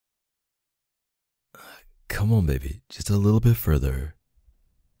Come on, baby. Just a little bit further.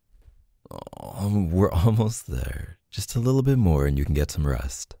 We're almost there. Just a little bit more and you can get some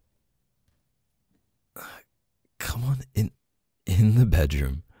rest. Come on, in the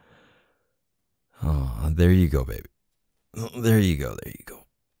bedroom. Oh, there you go, baby. There you go, there you go.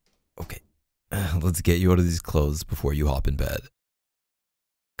 Okay, let's get you out of these clothes before you hop in bed.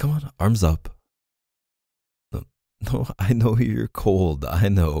 Come on, arms up. No, I know you're cold, I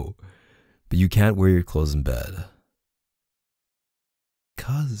know. But you can't wear your clothes in bed.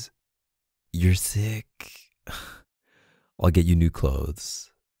 'Cause you're sick. I'll get you new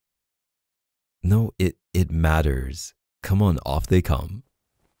clothes. No, it matters. Come on, off they come.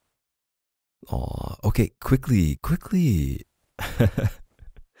 Aw, okay, quickly, quickly.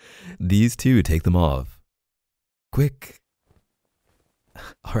 These two, take them off. Quick.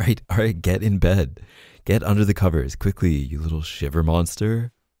 All right, get in bed. Get under the covers, quickly, you little shiver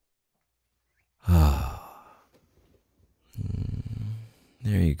monster. Ah.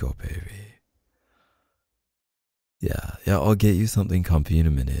 There you go, baby. Yeah, I'll get you something comfy in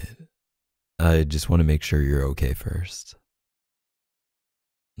a minute. I just want to make sure you're okay first.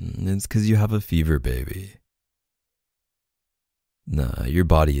 It's because you have a fever, baby. Nah, your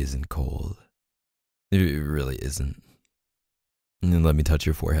body isn't cold. It really isn't. And let me touch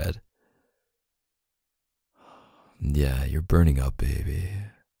your forehead. Yeah, you're burning up, baby.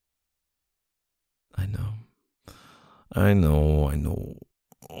 I know. I know.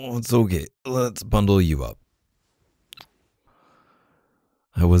 Oh, it's okay. Let's bundle you up.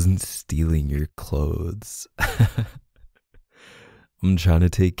 I wasn't stealing your clothes. I'm trying to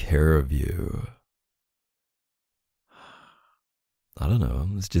take care of you. I don't know.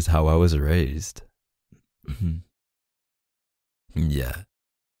 It's just how I was raised. Yeah.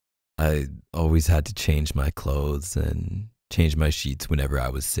 I always had to change my clothes and change my sheets whenever I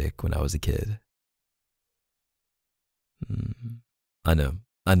was sick when I was a kid. I know.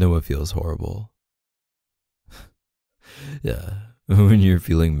 I know it feels horrible. Yeah. When you're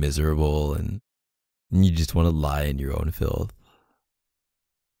feeling miserable and you just want to lie in your own filth.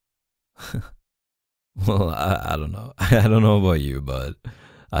 Well, I don't know. I don't know about you, but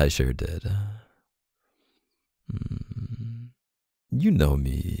I sure did. You know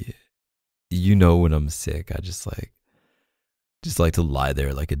me. You know when I'm sick, I just like to lie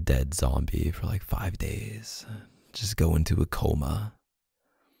there like a dead zombie for like 5 days. Just go into a coma.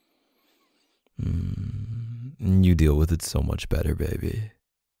 You deal with it so much better, baby.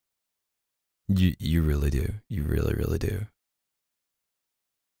 You really do. You really, really do.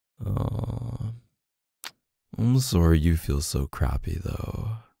 Oh, I'm sorry you feel so crappy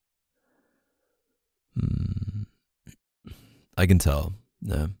though. I can tell.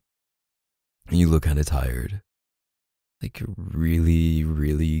 Yeah. You look kind of tired. Like really,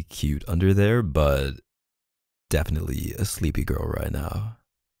 really cute under there, but definitely a sleepy girl right now.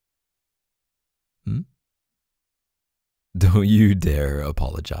 Don't you dare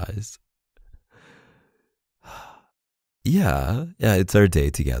apologize. Yeah, it's our day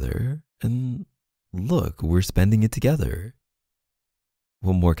together. And look, we're spending it together.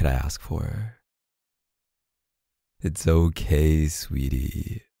 What more could I ask for? It's okay,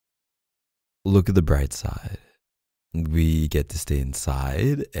 sweetie. Look at the bright side. We get to stay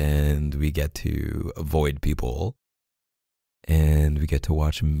inside and we get to avoid people and we get to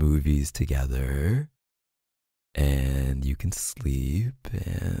watch movies together and you can sleep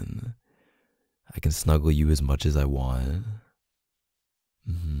and I can snuggle you as much as I want.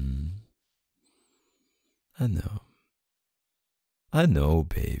 I know. I know,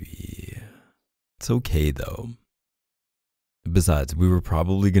 baby. It's okay though. Besides, we were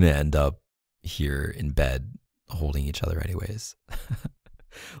probably going to end up here in bed holding each other anyways.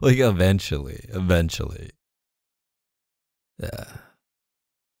 Like eventually. Yeah.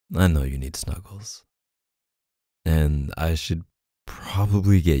 I know you need snuggles. And I should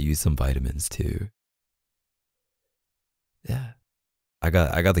probably get you some vitamins too. Yeah. I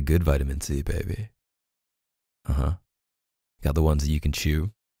got the good vitamin C, baby. Uh-huh. Got the ones that you can chew.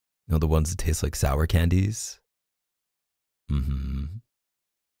 You know, the ones that taste like sour candies.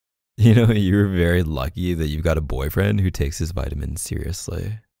 You know, you're very lucky that you've got a boyfriend who takes his vitamins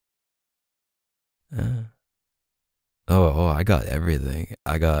seriously. Uh, oh, I got everything.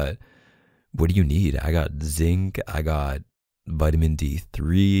 What do you need? I got zinc. I got vitamin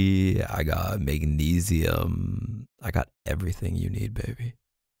D3. I got magnesium. I got everything you need, baby.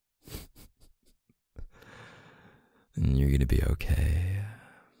 And you're going to be okay.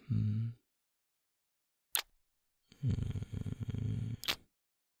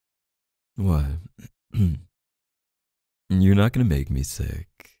 What? You're not going to make me sick.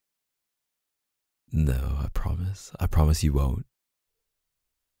 No, I promise. I promise you won't.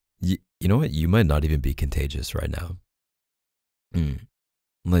 You know what? You might not even be contagious right now. Mm.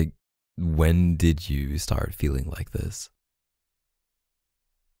 Like, when did you start feeling like this?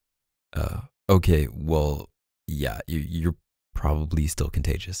 Okay, well, yeah, you're probably still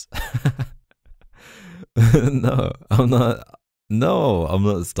contagious. No, I'm not. No, I'm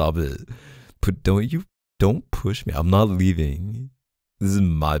not. Stop it. But don't push me. I'm not leaving. This is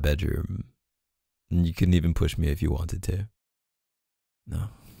my bedroom. And you couldn't even push me if you wanted to. No,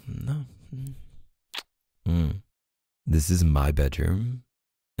 no. Mm. This is my bedroom,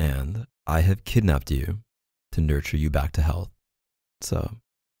 and I have kidnapped you to nurture you back to health. So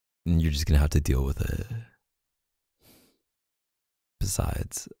you're just gonna have to deal with it.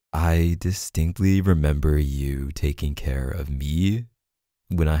 Besides, I distinctly remember you taking care of me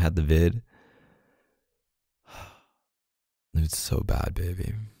when I had the vid. It's so bad,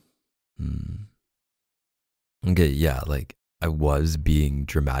 baby. Mm. Okay, yeah, like I was being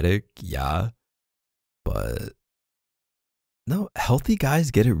dramatic, yeah, but no, healthy guys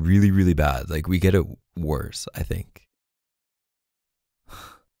get it really, really bad. Like we get it worse, I think.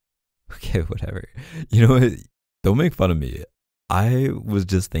 Okay, whatever. You know what? Don't make fun of me. I was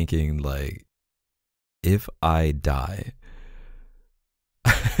just thinking, like, if I die,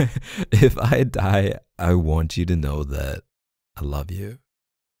 if I die, I want you to know that I love you.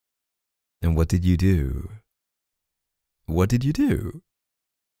 And what did you do? What did you do?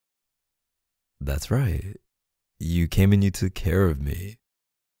 That's right. You came and you took care of me.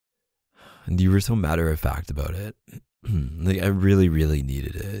 And you were so matter of fact about it. Like, I really, really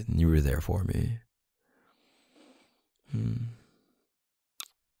needed it. And you were there for me.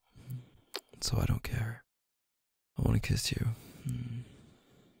 So I don't care. I want to kiss you.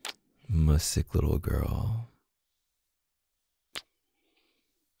 My sick little girl.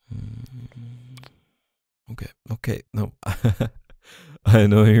 Okay, okay, no. I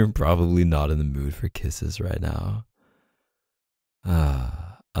know you're probably not in the mood for kisses right now.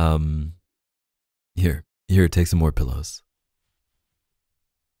 Here, take some more pillows.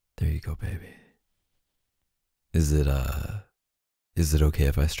 There you go, baby. Is it okay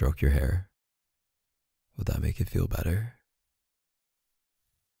if I stroke your hair? Would that make it feel better?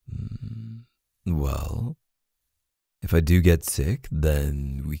 Well, if I do get sick,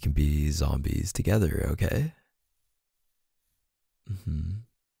 then we can be zombies together, okay?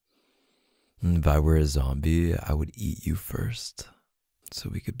 If I were a zombie, I would eat you first, so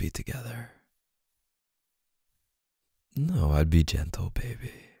we could be together. No, I'd be gentle,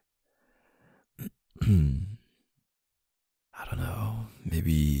 baby. I don't know.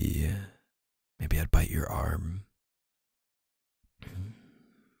 Maybe I'd bite your arm.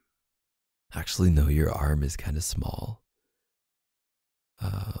 Actually, no, your arm is kind of small.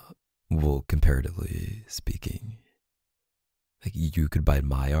 Well, comparatively speaking. Like, you could bite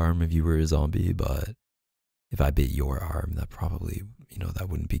my arm if you were a zombie, but if I bit your arm, that probably, that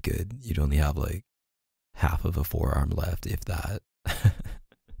wouldn't be good. You'd only have like half of a forearm left, if that.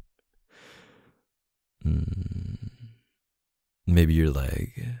 Maybe your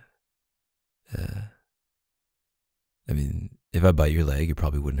leg. I mean, if I bite your leg, it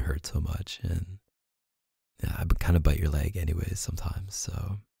probably wouldn't hurt so much. And yeah, I kind of bite your leg anyways sometimes.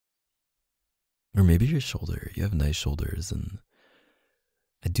 So, or maybe your shoulder. You have nice shoulders, and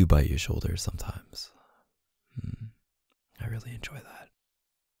I do bite your shoulder sometimes. I really enjoy that.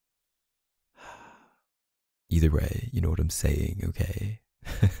 Either way, you know what I'm saying, okay?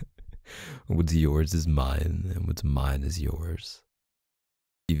 What's yours is mine, and what's mine is yours.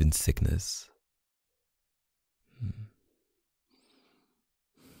 Even sickness.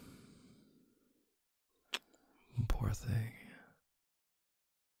 Poor thing.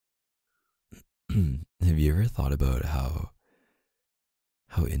 Have you ever thought about how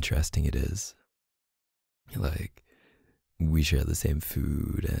interesting it is? Like, we share the same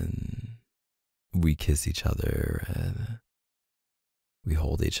food, and we kiss each other, and we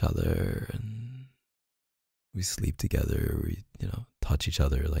hold each other, and we sleep together. We, touch each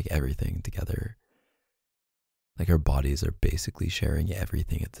other, like everything together. Like, our bodies are basically sharing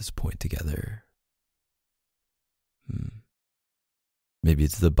everything at this point together. Maybe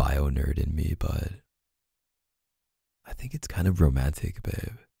it's the bio nerd in me, but I think it's kind of romantic,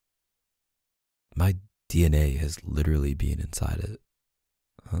 babe. My DNA has literally been inside it.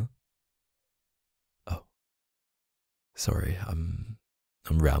 Huh? Oh, sorry. I'm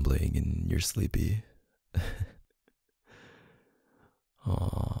rambling and you're sleepy.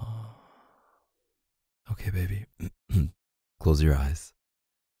 Aww. Okay, baby. Close your eyes.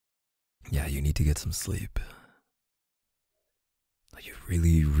 Yeah, you need to get some sleep. You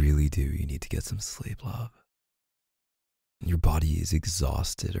really, really do. You need to get some sleep, love. Your body is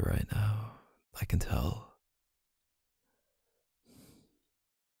exhausted right now. I can tell.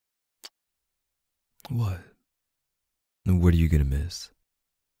 What? What are you gonna miss?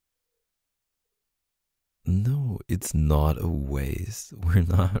 No, it's not a waste. We're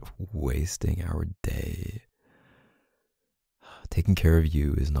not wasting our day. Taking care of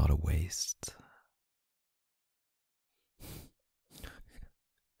you is not a waste.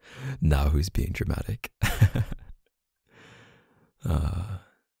 Now who's being dramatic? uh,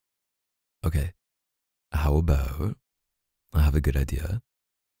 okay. How about I have a good idea.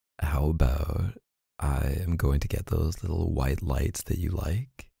 How about I am going to get those little white lights that you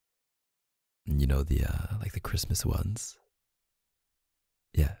like? You know, the like the Christmas ones.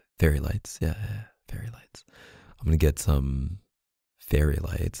 Yeah, fairy lights. Yeah, yeah, fairy lights. I'm gonna get some fairy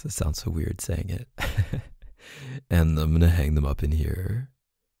lights. That sounds so weird saying it. And I'm gonna hang them up in here.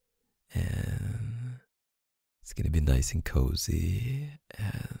 And it's gonna be nice and cozy.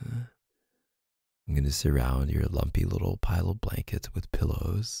 And I'm gonna surround your lumpy little pile of blankets with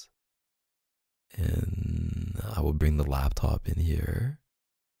pillows. And I will bring the laptop in here.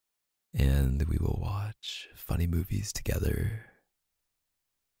 And we will watch funny movies together.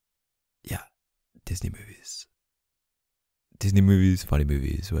 Yeah, Disney movies. Disney movies, funny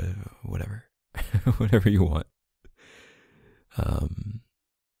movies, whatever. Whatever you want.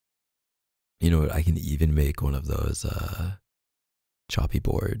 You know what? I can even make one of those choppy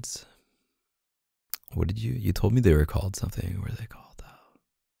boards. What did you told me they were called something. What are they called?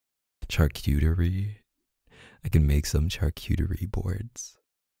 Charcuterie. I can make some charcuterie boards.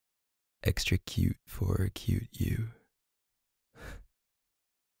 Extra cute for cute you.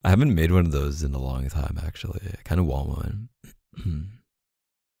 I haven't made one of those in a long time, actually. I kind of want one.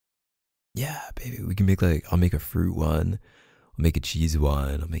 Yeah, baby, we can make I'll make a fruit one, I'll make a cheese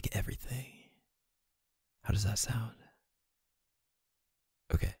one, I'll make everything. How does that sound?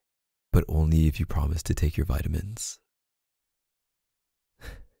 Okay, but only if you promise to take your vitamins.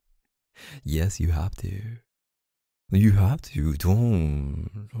 Yes, you have to. You have to.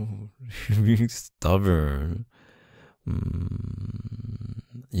 Don't. You're being stubborn.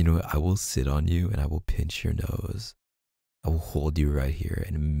 You know, I will sit on you and I will pinch your nose. I will hold you right here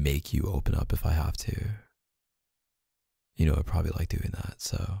and make you open up if I have to. You know, I probably like doing that,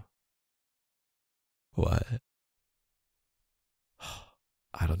 so. What?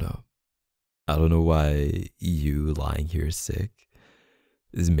 I don't know. I don't know why you lying here sick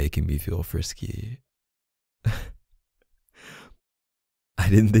is making me feel frisky. I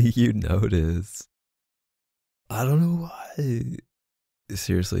didn't think you'd notice. I don't know why.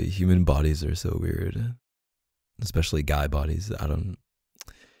 Seriously, human bodies are so weird. Especially guy bodies. I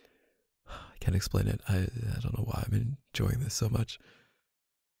can't explain it. I don't know why I'm enjoying this so much.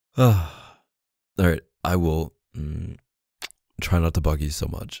 Alright, I will try not to bug you so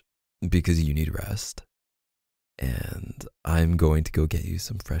much because you need rest. And I'm going to go get you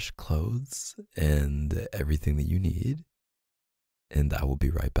some fresh clothes and everything that you need. And I will be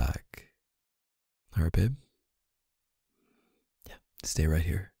right back. Alright, babe? Yeah, stay right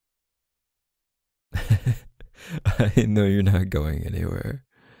here. I know you're not going anywhere.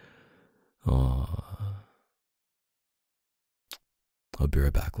 Aww. I'll be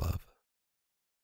right back, love.